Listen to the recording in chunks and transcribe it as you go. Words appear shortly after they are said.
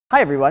Hi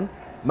everyone,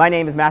 my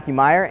name is Matthew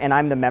Meyer and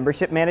I'm the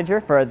membership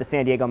manager for the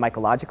San Diego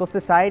Mycological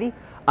Society.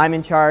 I'm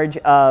in charge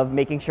of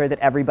making sure that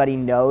everybody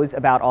knows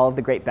about all of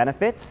the great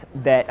benefits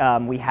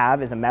that we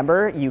have as a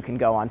member. You can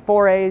go on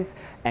forays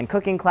and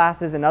cooking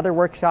classes and other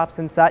workshops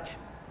and such.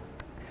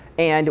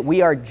 And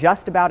we are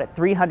just about at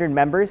 300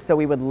 members, so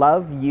we would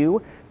love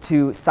you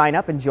to sign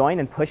up and join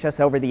and push us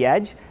over the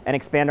edge and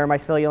expand our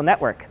mycelial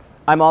network.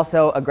 I'm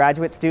also a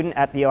graduate student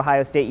at The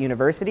Ohio State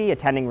University,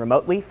 attending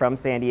remotely from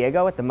San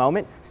Diego at the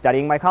moment,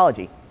 studying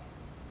mycology.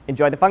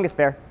 Enjoy the Fungus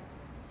Fair.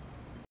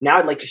 Now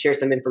I'd like to share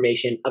some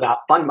information about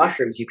fun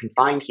mushrooms you can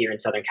find here in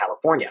Southern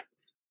California.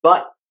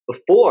 But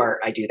before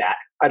I do that,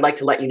 I'd like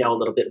to let you know a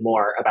little bit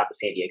more about the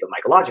San Diego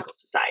Mycological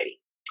Society,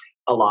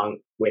 along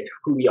with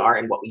who we are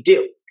and what we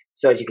do.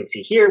 So as you can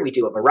see here, we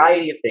do a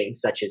variety of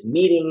things such as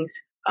meetings,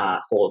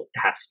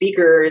 have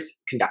speakers,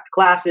 conduct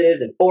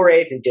classes and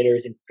forays and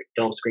dinners and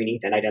film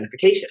screenings and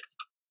identifications.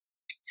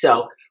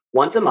 So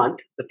once a month,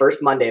 the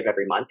first Monday of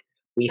every month,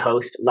 we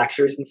host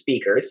lectures and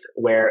speakers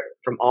where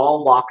from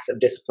all walks of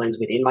disciplines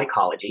within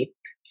mycology,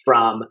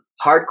 from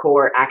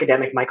hardcore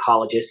academic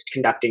mycologists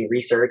conducting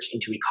research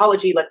into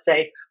ecology, let's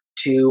say,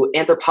 to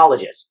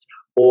anthropologists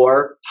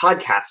or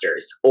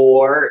podcasters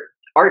or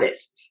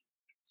artists.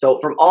 So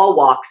from all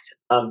walks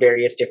of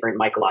various different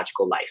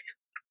mycological life.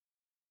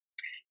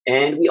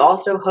 And we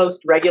also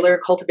host regular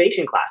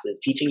cultivation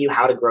classes, teaching you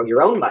how to grow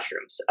your own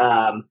mushrooms,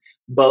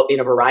 but in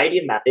a variety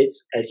of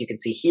methods. As you can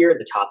see here at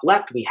the top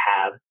left, we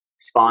have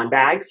spawn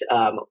bags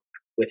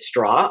with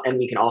straw, and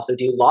we can also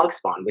do log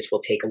spawn, which will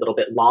take a little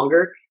bit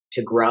longer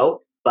to grow,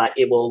 but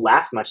it will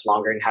last much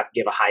longer and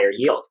give a higher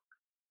yield.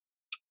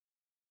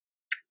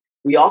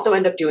 We also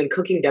end up doing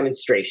cooking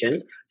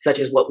demonstrations, such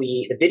as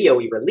the video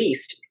we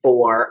released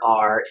for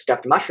our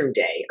stuffed mushroom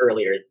day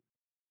earlier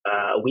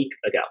a week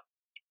ago.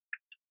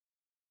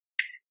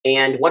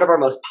 And one of our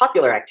most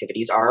popular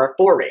activities are our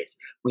forays.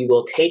 We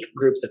will take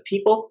groups of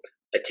people,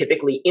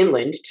 typically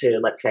inland to,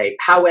 let's say,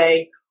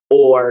 Poway,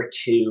 or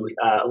to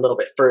a little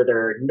bit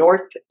further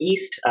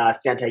northeast,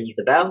 Santa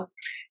Isabel,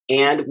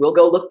 and we'll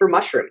go look for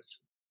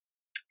mushrooms.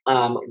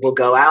 We'll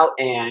go out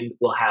and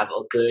we'll have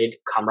a good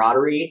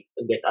camaraderie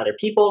with other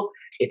people.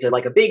 It's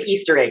like a big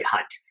Easter egg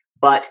hunt,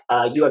 but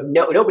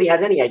nobody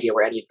has any idea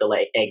where any of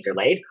the eggs are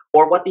laid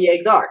or what the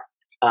eggs are.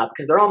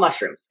 Because they're all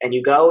mushrooms, and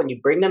you go and you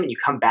bring them and you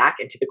come back,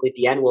 and typically at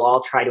the end we'll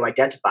all try to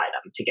identify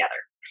them together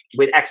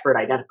with expert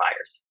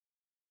identifiers.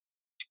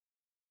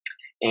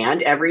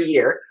 And every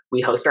year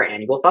we host our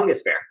annual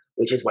Fungus Fair,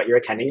 which is what you're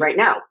attending right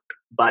now,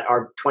 but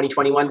our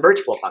 2021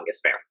 virtual Fungus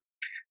Fair.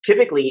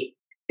 Typically,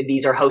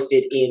 these are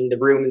hosted in the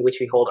room in which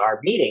we hold our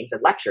meetings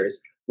and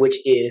lectures, which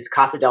is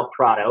Casa del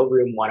Prado,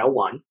 room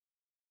 101.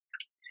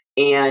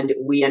 And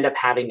we end up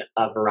having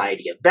a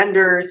variety of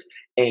vendors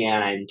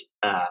and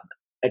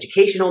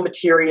educational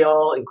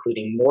material,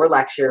 including more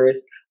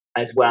lectures,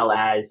 as well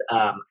as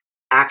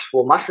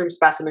actual mushroom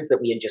specimens that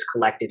we had just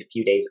collected a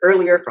few days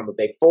earlier from a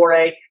big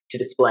foray to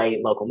display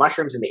local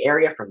mushrooms in the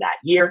area from that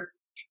year,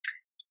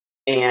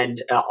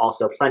 and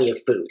also plenty of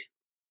food.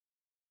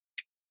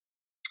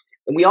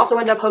 And we also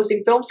end up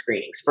hosting film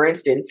screenings. For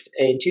instance,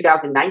 in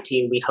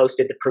 2019, we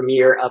hosted the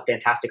premiere of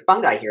Fantastic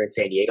Fungi here in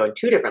San Diego in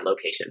two different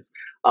locations.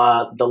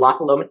 The La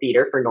Paloma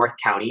Theater for North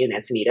County in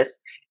Encinitas,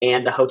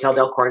 and the Hotel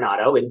del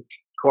Coronado in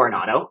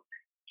Coronado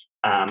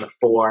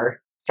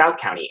for South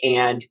County.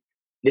 And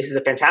this is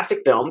a fantastic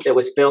film that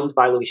was filmed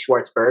by Louis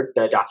Schwartzberg,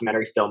 the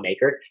documentary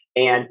filmmaker,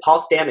 and Paul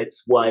Stamets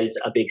was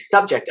a big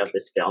subject of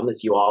this film,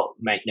 as you all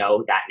might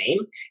know that name.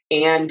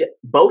 And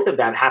both of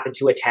them happened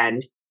to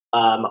attend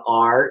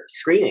our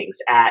screenings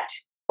at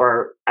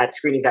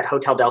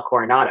Hotel del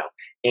Coronado.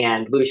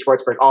 And Louis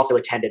Schwartzberg also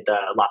attended the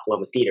La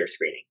Paloma Theater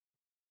screening.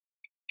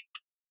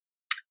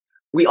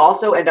 We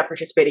also end up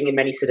participating in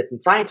many citizen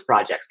science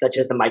projects, such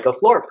as the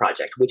Mycoflora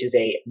Project, which is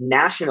a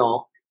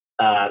national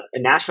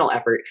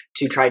effort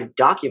to try to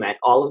document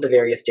all of the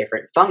various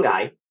different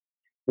fungi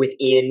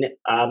within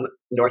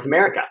North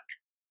America.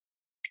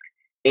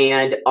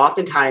 And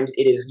oftentimes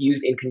it is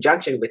used in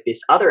conjunction with this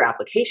other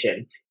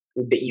application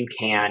that you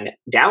can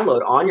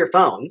download on your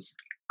phones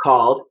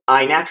called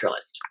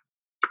iNaturalist.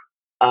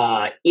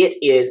 It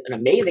is an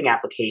amazing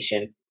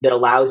application that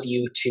allows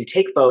you to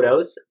take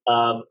photos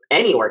of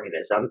any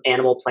organism,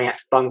 animal, plant,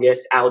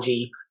 fungus,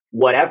 algae,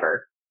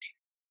 whatever,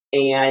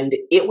 and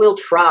it will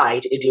try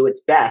to do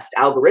its best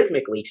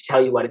algorithmically to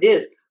tell you what it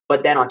is,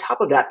 but then on top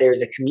of that,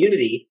 there's a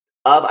community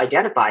of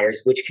identifiers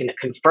which can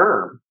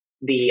confirm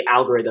the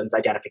algorithm's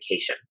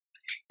identification.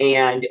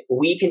 And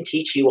we can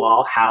teach you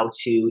all how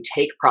to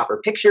take proper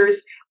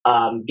pictures,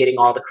 getting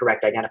all the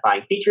correct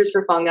identifying features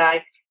for fungi.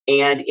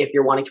 And if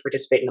you're wanting to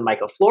participate in the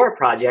Mycoflora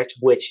project,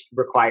 which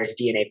requires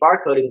DNA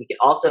barcoding, we can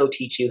also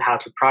teach you how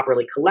to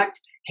properly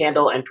collect,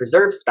 handle, and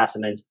preserve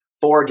specimens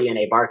for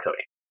DNA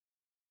barcoding.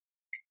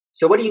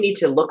 So what do you need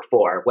to look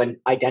for when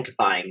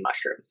identifying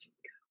mushrooms?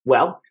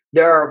 Well,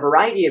 there are a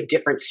variety of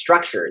different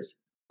structures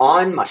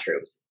on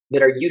mushrooms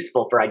that are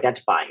useful for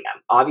identifying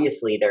them.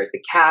 Obviously, there's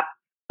the cap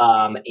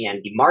and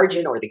the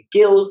margin or the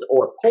gills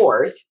or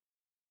pores,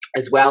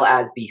 as well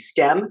as the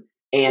stem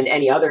and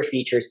any other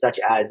features such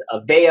as a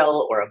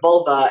veil or a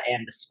vulva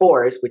and the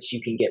spores, which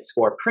you can get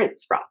spore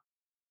prints from.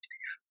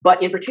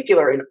 But in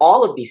particular, in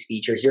all of these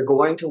features, you're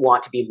going to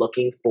want to be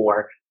looking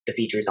for the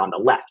features on the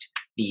left: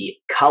 the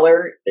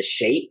color, the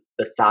shape,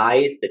 the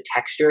size, the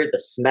texture, the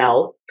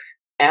smell,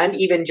 and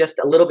even just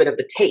a little bit of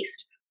the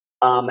taste,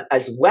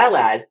 as well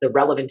as the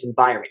relevant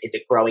environment. Is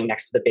it growing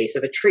next to the base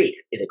of a tree?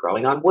 Is it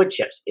growing on wood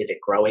chips? Is it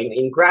growing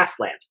in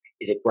grassland?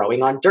 Is it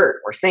growing on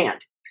dirt or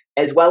sand?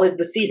 As well as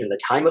the season, the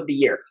time of the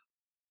year.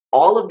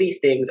 All of these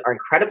things are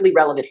incredibly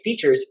relevant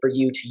features for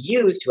you to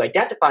use to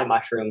identify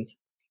mushrooms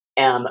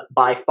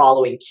by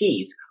following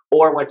keys.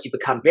 Or once you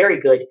become very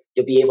good,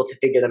 you'll be able to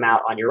figure them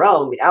out on your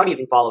own without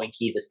even following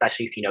keys,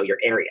 especially if you know your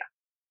area.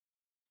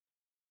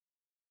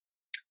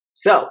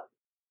 So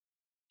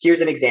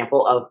here's an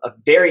example of a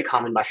very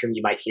common mushroom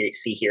you might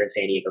see here in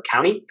San Diego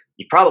County.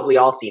 You've probably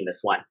all seen this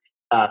one,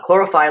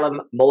 Chlorophyllum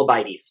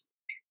mollibites.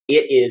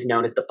 It is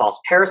known as the false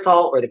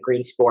parasol, or the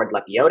green-spored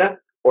lepiota,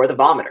 or the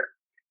vomiter.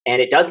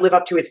 And it does live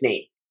up to its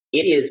name.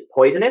 It is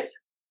poisonous,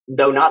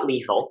 though not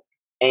lethal,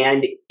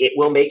 and it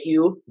will make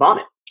you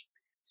vomit.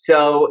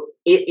 So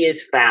it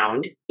is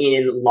found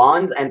in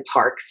lawns and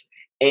parks,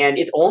 and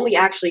it's only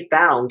actually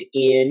found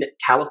in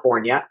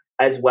California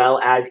as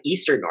well as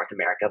Eastern North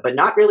America, but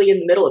not really in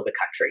the middle of the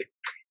country.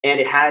 And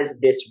it has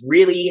this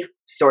really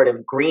sort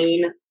of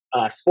green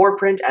spore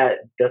print.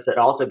 Thus it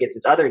also gets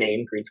its other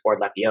name, green-spored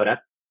lepiota.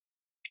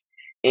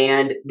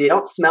 And they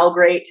don't smell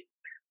great,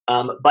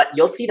 but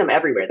you'll see them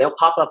everywhere. They'll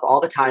pop up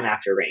all the time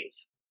after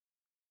rains.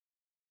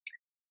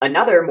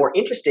 Another more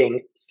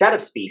interesting set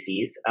of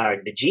species are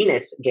the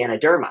genus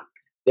Ganoderma.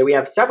 There we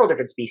have several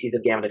different species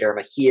of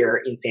Ganoderma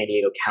here in San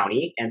Diego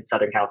County and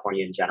Southern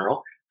California in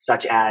general,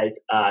 such as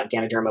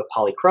Ganoderma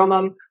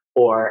polychromum,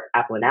 or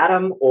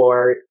aplanatum,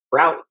 or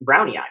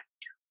brownii.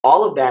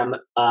 All of them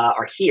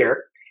are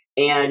here,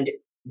 and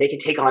they can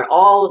take on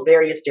all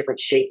various different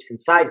shapes and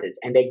sizes,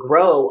 and they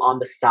grow on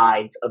the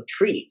sides of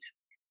trees,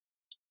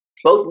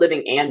 both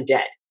living and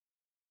dead.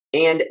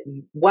 And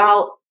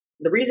while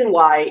the reason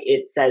why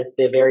it says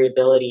the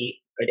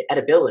variability or the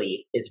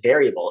edibility is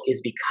variable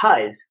is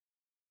because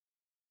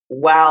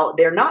while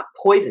they're not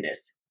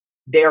poisonous,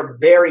 they're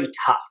very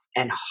tough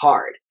and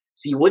hard,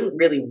 so you wouldn't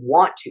really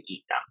want to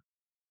eat them.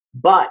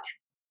 But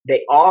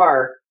they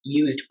are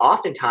used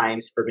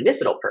oftentimes for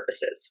medicinal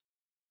purposes.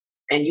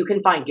 And you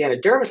can find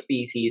Ganoderma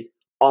species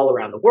all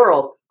around the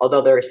world,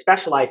 although there are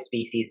specialized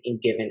species in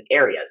given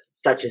areas,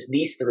 such as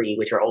these three,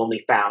 which are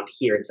only found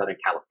here in Southern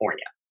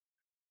California.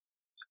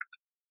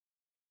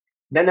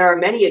 Then there are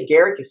many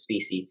agaricus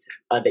species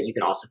that you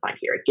can also find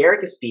here.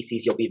 Agaricus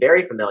species you'll be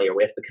very familiar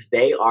with because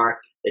they are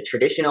the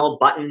traditional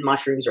button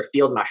mushrooms or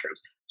field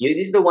mushrooms.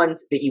 These are the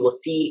ones that you will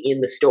see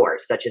in the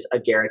stores, such as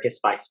Agaricus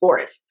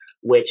bisporus,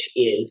 which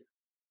is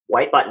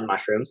white button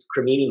mushrooms,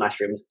 cremini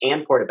mushrooms,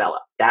 and portobello.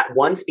 That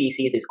one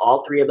species is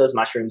all three of those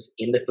mushrooms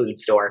in the food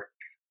store,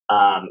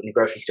 in the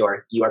grocery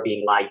store. You are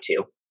being lied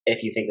to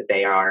if you think that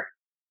they are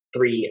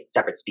three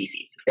separate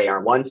species. They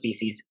are one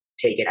species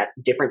taken at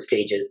different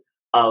stages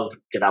of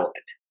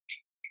development.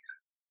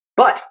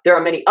 But there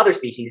are many other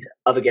species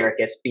of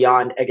Agaricus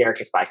beyond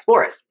Agaricus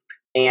bisporus,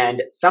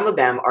 and some of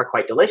them are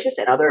quite delicious,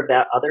 and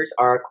others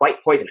are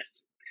quite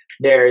poisonous.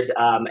 There's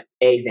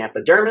A.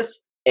 xanthodermis,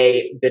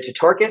 A.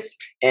 bitotorchis,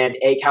 and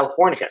A.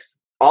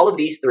 californicus. All of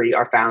these three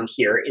are found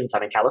here in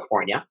Southern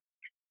California,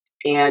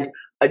 and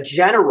a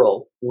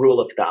general rule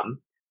of thumb,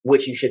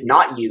 which you should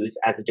not use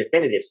as a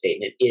definitive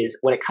statement, is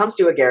when it comes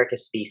to Agaricus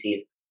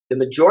species, the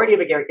majority of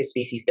Agaricus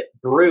species that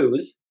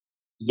bruise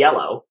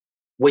yellow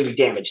when you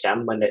damage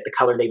them, when the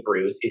color they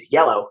bruise is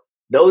yellow,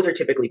 those are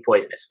typically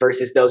poisonous,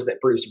 versus those that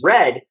bruise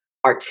red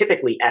are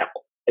typically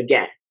edible.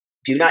 Again,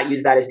 do not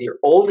use that as your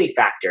only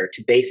factor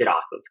to base it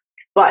off of,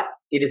 but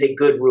it is a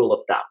good rule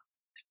of thumb.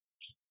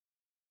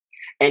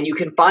 And you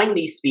can find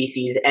these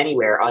species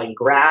anywhere on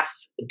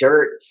grass,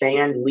 dirt,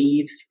 sand,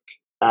 leaves.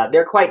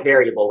 They're quite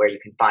variable where you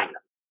can find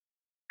them.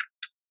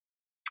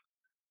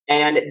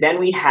 And then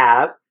we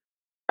have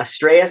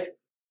Astraeus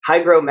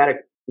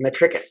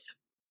hygrometricus,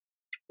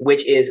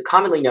 which is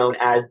commonly known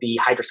as the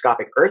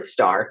hydroscopic Earth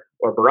star,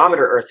 or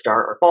barometer Earth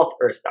star, or fault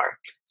Earth star.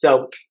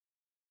 So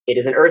it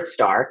is an Earth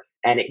star,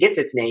 and it gets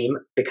its name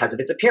because of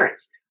its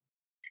appearance.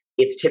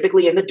 It's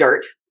typically in the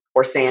dirt,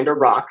 or sand, or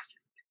rocks,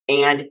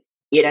 and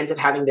it ends up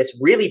having this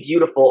really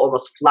beautiful,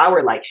 almost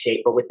flower-like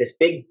shape, but with this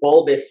big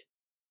bulbous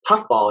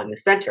puffball in the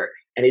center.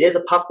 And it is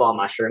a puffball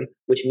mushroom,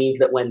 which means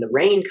that when the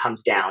rain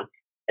comes down,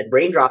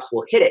 raindrops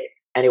will hit it,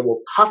 and it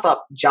will puff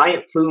up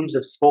giant plumes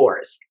of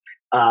spores.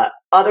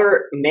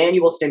 Other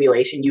manual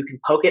stimulation, you can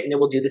poke it and it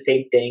will do the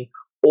same thing,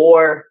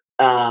 or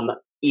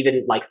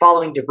even like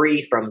following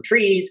debris from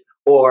trees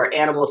or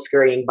animals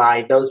scurrying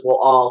by, those will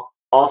all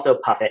also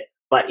puff it,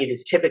 but it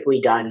is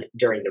typically done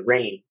during the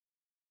rain.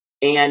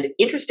 And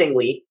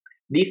interestingly,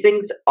 these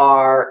things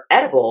are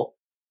edible,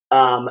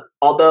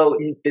 although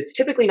it's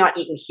typically not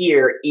eaten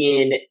here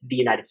in the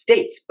United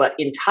States. But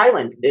in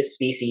Thailand, this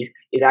species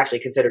is actually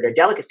considered a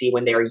delicacy.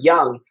 When they are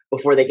young,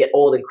 before they get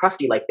old and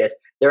crusty like this,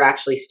 they're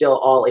actually still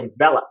all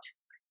enveloped.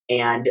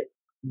 And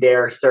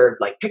they're served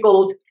like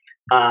pickled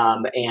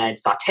and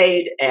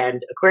sauteed,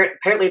 and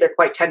apparently they're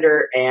quite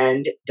tender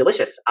and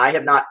delicious. I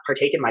have not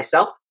partaken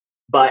myself,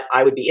 but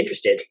I would be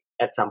interested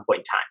at some point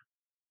in time.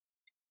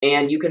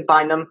 And you can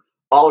find them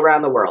all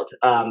around the world,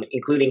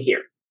 including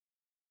here.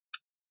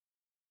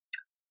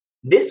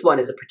 This one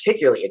is a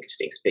particularly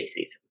interesting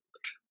species,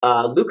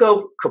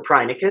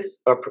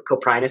 Leucocoprinus or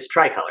Coprinus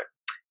tricolor.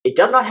 It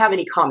does not have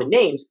any common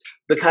names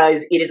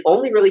because it is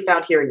only really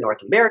found here in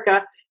North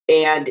America,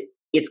 and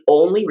it's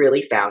only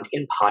really found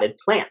in potted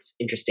plants,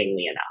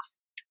 interestingly enough.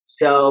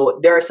 So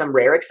there are some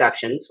rare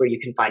exceptions where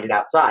you can find it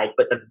outside,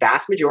 but the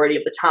vast majority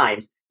of the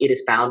times it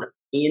is found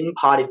in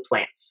potted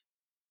plants,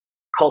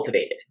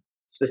 cultivated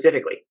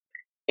specifically.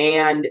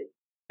 And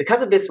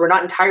because of this, we're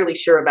not entirely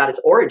sure about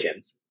its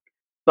origins,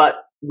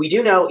 but we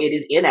do know it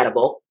is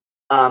inedible.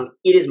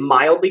 It is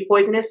mildly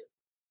poisonous,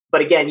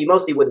 but again, you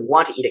mostly wouldn't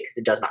want to eat it because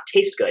it does not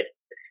taste good.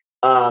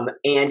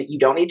 And you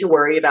don't need to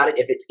worry about it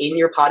if it's in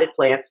your potted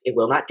plants. It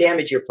will not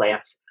damage your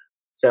plants.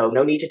 So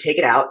no need to take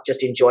it out.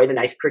 Just enjoy the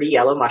nice, pretty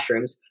yellow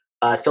mushrooms,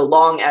 so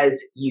long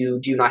as you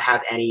do not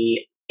have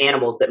any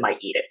animals that might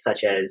eat it,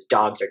 such as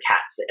dogs or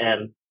cats.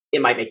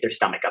 It might make their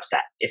stomach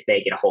upset if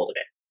they get a hold of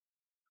it.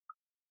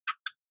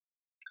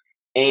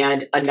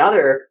 And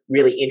another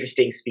really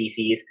interesting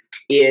species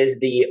is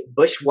the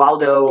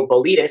Bushwaldo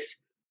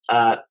boletus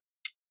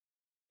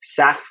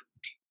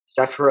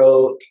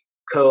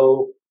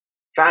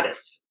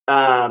saphrocofatus.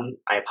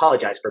 I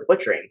apologize for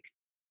butchering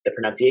the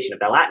pronunciation of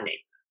that Latin name,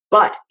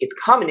 but its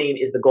common name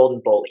is the golden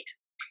bolete.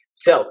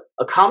 So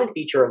a common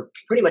feature of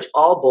pretty much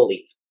all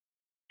boletes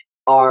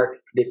are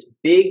this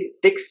big,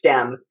 thick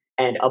stem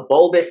and a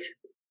bulbous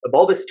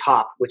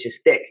top, which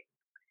is thick.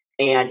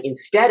 And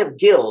instead of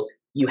gills,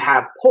 you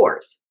have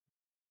pores,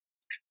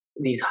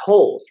 these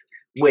holes,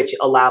 which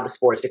allow the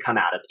spores to come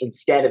out of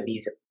instead of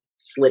these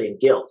slitted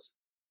gills.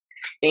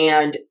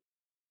 And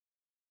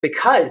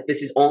because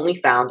this is only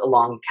found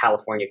along the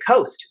California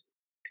coast,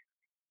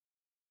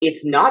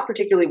 it's not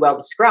particularly well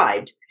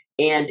described,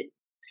 and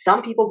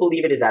some people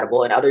believe it is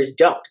edible and others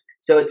don't.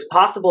 So it's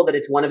possible that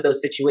it's one of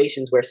those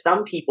situations where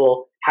some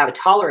people have a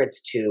tolerance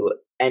to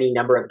any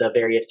number of the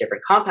various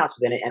different compounds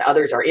within it, and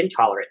others are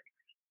intolerant.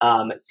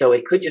 So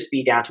it could just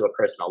be down to a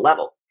personal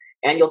level.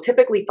 And you'll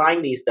typically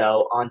find these,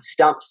 though, on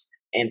stumps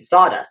and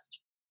sawdust.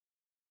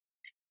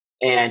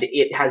 And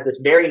it has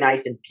this very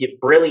nice and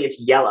brilliant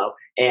yellow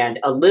and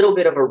a little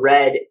bit of a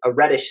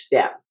reddish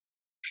stem.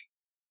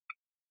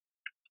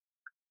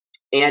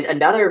 And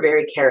another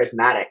very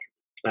charismatic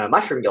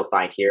mushroom you'll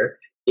find here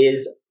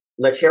is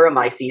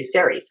Lateromyces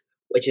ceres,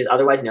 which is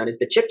otherwise known as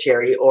the chip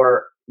cherry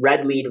or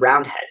red lead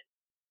roundhead.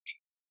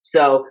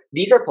 So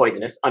these are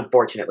poisonous,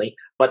 unfortunately,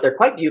 but they're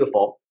quite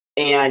beautiful,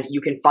 and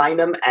you can find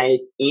them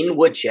in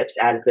wood chips,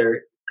 as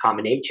their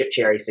common name, chip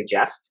cherry,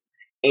 suggests.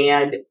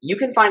 And you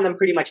can find them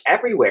pretty much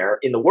everywhere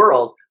in the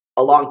world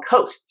along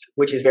coasts,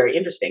 which is very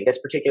interesting, this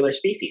particular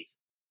species.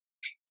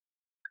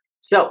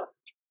 So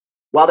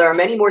while there are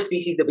many more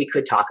species that we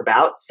could talk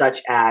about,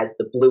 such as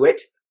the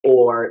bluet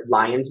or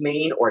lion's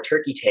mane or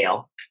turkey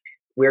tail,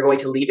 we're going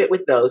to leave it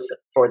with those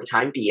for the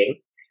time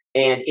being.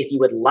 And if you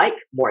would like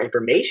more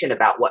information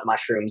about what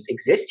mushrooms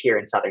exist here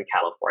in Southern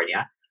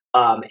California,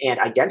 and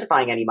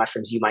identifying any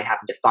mushrooms you might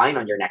happen to find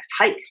on your next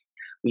hike,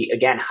 we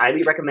again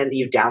highly recommend that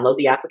you download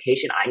the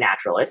application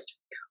iNaturalist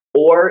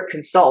or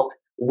consult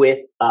with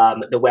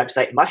the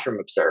website Mushroom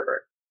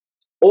Observer.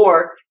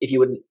 Or if you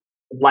would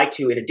like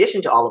to, in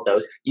addition to all of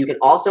those, you can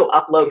also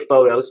upload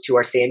photos to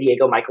our San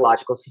Diego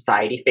Mycological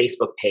Society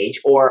Facebook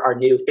page or our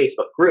new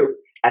Facebook group,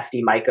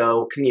 SD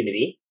Myco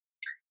Community.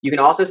 You can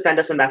also send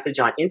us a message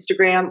on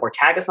Instagram or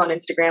tag us on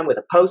Instagram with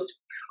a post,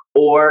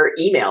 or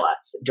email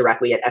us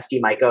directly at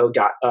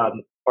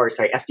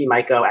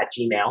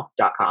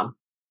sdmyco@gmail.com.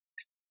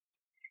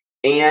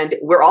 And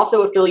we're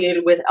also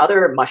affiliated with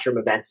other mushroom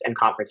events and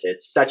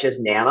conferences, such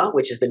as NAMA,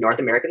 which is the North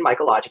American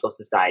Mycological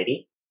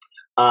Society.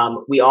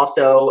 We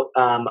also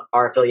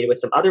are affiliated with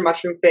some other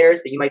mushroom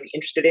fairs that you might be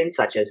interested in,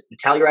 such as the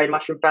Telluride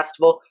Mushroom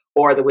Festival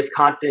or the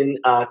Wisconsin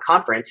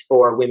Conference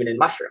for Women in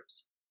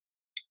Mushrooms.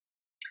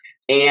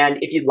 And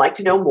if you'd like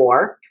to know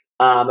more,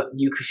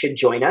 you should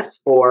join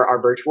us for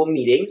our virtual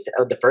meetings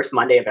of the first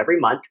Monday of every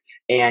month,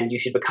 and you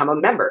should become a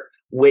member,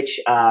 which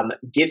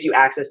gives you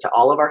access to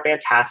all of our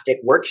fantastic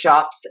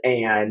workshops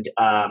and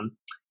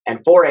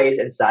forays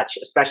and such,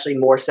 especially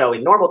more so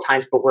in normal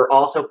times, but we're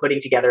also putting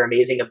together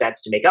amazing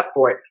events to make up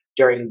for it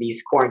during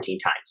these quarantine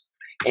times.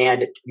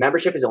 And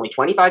membership is only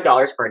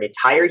 $25 for an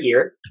entire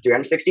year,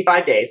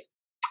 365 days.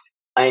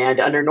 And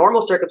under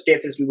normal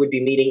circumstances, we would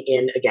be meeting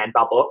in, again,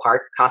 Balboa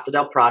Park, Casa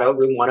del Prado,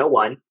 room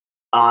 101,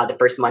 the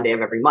first Monday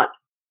of every month.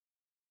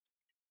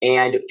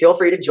 And feel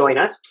free to join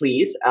us,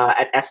 please,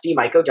 at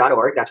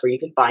sdmyco.org. That's where you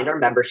can find our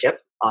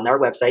membership on our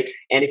website.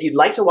 And if you'd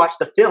like to watch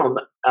the film,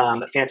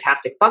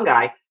 Fantastic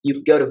Fungi, you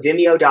can go to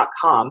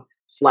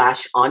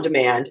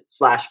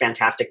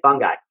vimeo.com/ondemand/Fantastic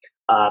Fungi.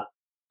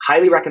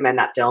 Highly recommend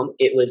that film.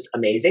 It was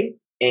amazing,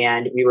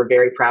 and we were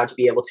very proud to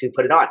be able to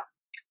put it on.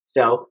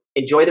 So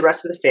enjoy the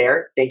rest of the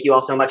fair. Thank you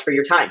all so much for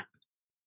your time.